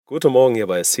Guten Morgen hier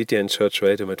bei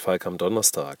CTNchurchradio mit Falk am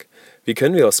Donnerstag. Wie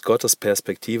können wir aus Gottes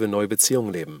Perspektive neue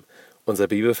Beziehungen leben? Unser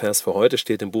Bibelvers für heute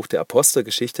steht im Buch der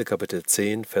Apostelgeschichte, Kapitel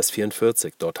 10, Vers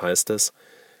 44. Dort heißt es: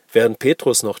 Während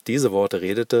Petrus noch diese Worte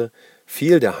redete,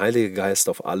 fiel der Heilige Geist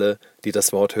auf alle, die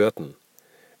das Wort hörten.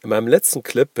 In meinem letzten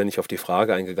Clip bin ich auf die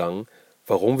Frage eingegangen,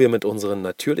 warum wir mit unseren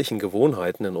natürlichen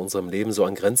Gewohnheiten in unserem Leben so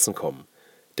an Grenzen kommen.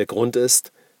 Der Grund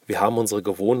ist, wir haben unsere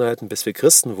Gewohnheiten, bis wir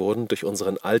Christen wurden, durch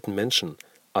unseren alten Menschen,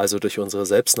 also durch unsere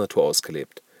Selbstnatur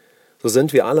ausgelebt. So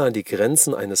sind wir alle an die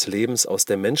Grenzen eines Lebens aus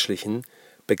der menschlichen,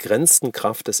 begrenzten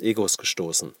Kraft des Egos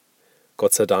gestoßen.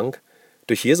 Gott sei Dank,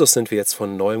 durch Jesus sind wir jetzt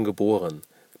von Neuem geboren.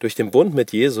 Durch den Bund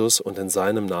mit Jesus und in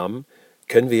seinem Namen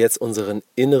können wir jetzt unseren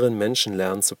inneren Menschen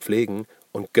lernen zu pflegen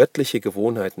und göttliche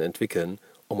Gewohnheiten entwickeln,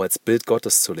 um als Bild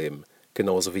Gottes zu leben,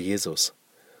 genauso wie Jesus.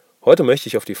 Heute möchte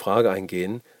ich auf die Frage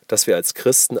eingehen, dass wir als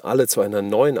Christen alle zu einer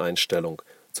neuen Einstellung,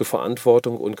 zu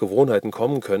Verantwortung und Gewohnheiten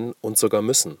kommen können und sogar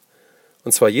müssen.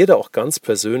 Und zwar jeder auch ganz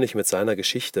persönlich mit seiner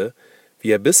Geschichte,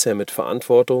 wie er bisher mit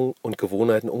Verantwortung und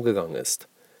Gewohnheiten umgegangen ist.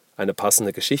 Eine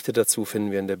passende Geschichte dazu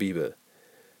finden wir in der Bibel.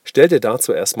 Stell dir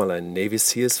dazu erstmal einen Navy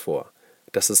SEALs vor.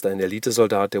 Das ist ein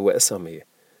Elitesoldat der US-Armee.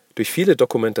 Durch viele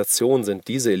Dokumentationen sind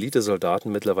diese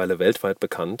Elitesoldaten mittlerweile weltweit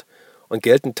bekannt und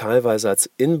gelten teilweise als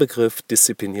Inbegriff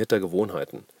disziplinierter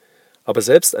Gewohnheiten. Aber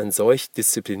selbst ein solch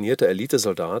disziplinierter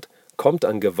Elitesoldat kommt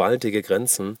an gewaltige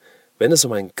Grenzen, wenn es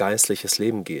um ein geistliches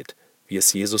Leben geht, wie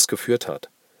es Jesus geführt hat.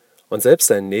 Und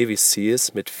selbst ein Navy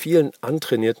SEALs mit vielen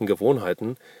antrainierten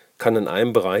Gewohnheiten kann in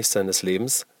einem Bereich seines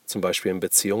Lebens, zum Beispiel in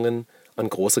Beziehungen, an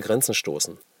große Grenzen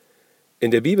stoßen.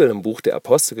 In der Bibel im Buch der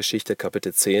Apostelgeschichte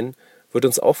Kapitel 10 wird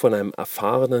uns auch von einem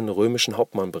erfahrenen römischen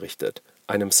Hauptmann berichtet,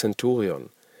 einem Centurion.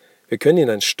 Wir können ihn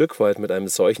ein Stück weit mit einem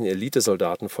solchen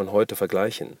Elitesoldaten von heute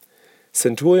vergleichen.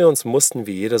 Centurions mussten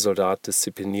wie jeder Soldat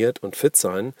diszipliniert und fit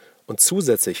sein und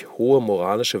zusätzlich hohe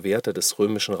moralische Werte des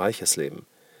römischen Reiches leben.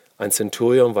 Ein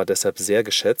Centurion war deshalb sehr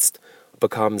geschätzt und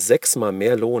bekam 6-mal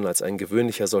mehr Lohn als ein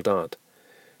gewöhnlicher Soldat.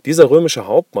 Dieser römische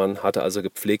Hauptmann hatte also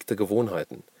gepflegte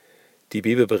Gewohnheiten. Die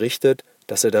Bibel berichtet,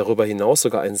 dass er darüber hinaus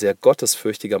sogar ein sehr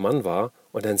gottesfürchtiger Mann war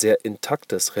und ein sehr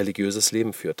intaktes religiöses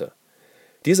Leben führte.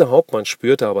 Dieser Hauptmann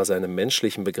spürte aber seine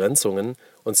menschlichen Begrenzungen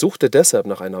und suchte deshalb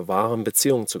nach einer wahren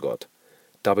Beziehung zu Gott.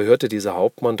 Dabei hörte dieser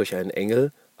Hauptmann durch einen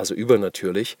Engel, also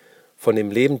übernatürlich, von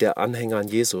dem Leben der Anhänger an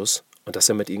Jesus und dass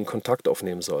er mit ihnen Kontakt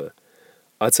aufnehmen soll.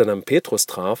 Als er dann Petrus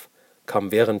traf,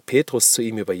 kam, während Petrus zu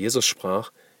ihm über Jesus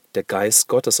sprach, der Geist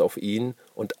Gottes auf ihn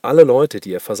und alle Leute,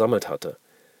 die er versammelt hatte.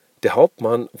 Der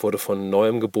Hauptmann wurde von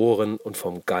Neuem geboren und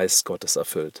vom Geist Gottes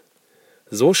erfüllt.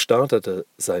 So startete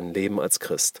sein Leben als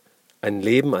Christ, ein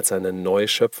Leben als eine neue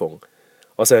Schöpfung.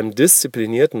 Aus einem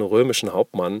disziplinierten römischen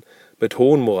Hauptmann mit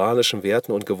hohen moralischen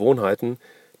Werten und Gewohnheiten,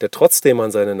 der trotzdem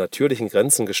an seine natürlichen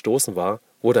Grenzen gestoßen war,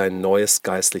 wurde ein neues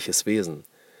geistliches Wesen.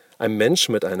 Ein Mensch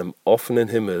mit einem offenen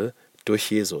Himmel durch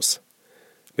Jesus.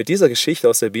 Mit dieser Geschichte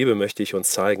aus der Bibel möchte ich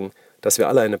uns zeigen, dass wir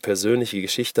alle eine persönliche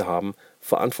Geschichte haben,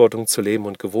 Verantwortung zu leben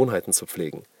und Gewohnheiten zu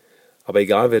pflegen. Aber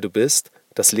egal wer du bist,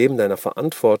 das Leben deiner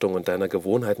Verantwortung und deiner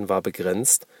Gewohnheiten war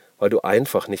begrenzt, weil du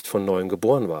einfach nicht von Neuem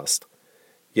geboren warst.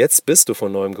 Jetzt bist du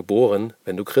von Neuem geboren,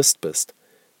 wenn du Christ bist.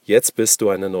 Jetzt bist du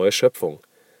eine neue Schöpfung.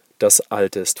 Das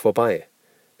Alte ist vorbei.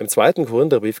 Im 2.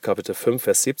 Korintherbrief, Kapitel 5,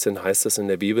 Vers 17 heißt es in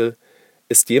der Bibel: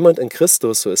 Ist jemand in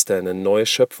Christus, so ist er eine neue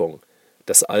Schöpfung.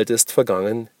 Das Alte ist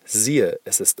vergangen, siehe,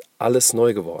 es ist alles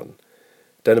neu geworden.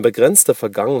 Deine begrenzte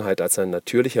Vergangenheit als ein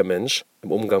natürlicher Mensch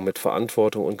im Umgang mit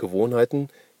Verantwortung und Gewohnheiten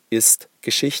ist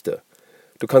Geschichte.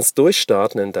 Du kannst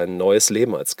durchstarten in dein neues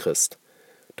Leben als Christ.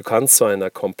 Du kannst zu einer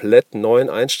komplett neuen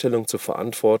Einstellung zur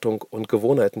Verantwortung und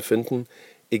Gewohnheiten finden,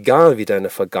 egal wie deine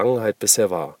Vergangenheit bisher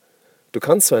war. Du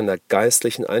kannst zu einer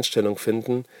geistlichen Einstellung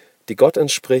finden, die Gott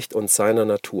entspricht und seiner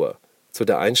Natur, zu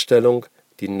der Einstellung,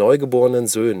 die neugeborenen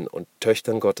Söhnen und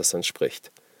Töchtern Gottes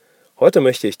entspricht. Heute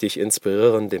möchte ich dich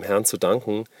inspirieren, dem Herrn zu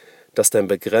danken, dass dein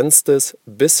begrenztes,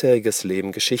 bisheriges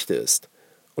Leben Geschichte ist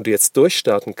und du jetzt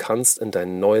durchstarten kannst in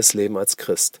dein neues Leben als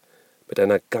Christ, mit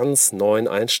einer ganz neuen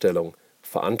Einstellung,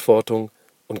 Verantwortung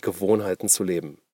und Gewohnheiten zu leben.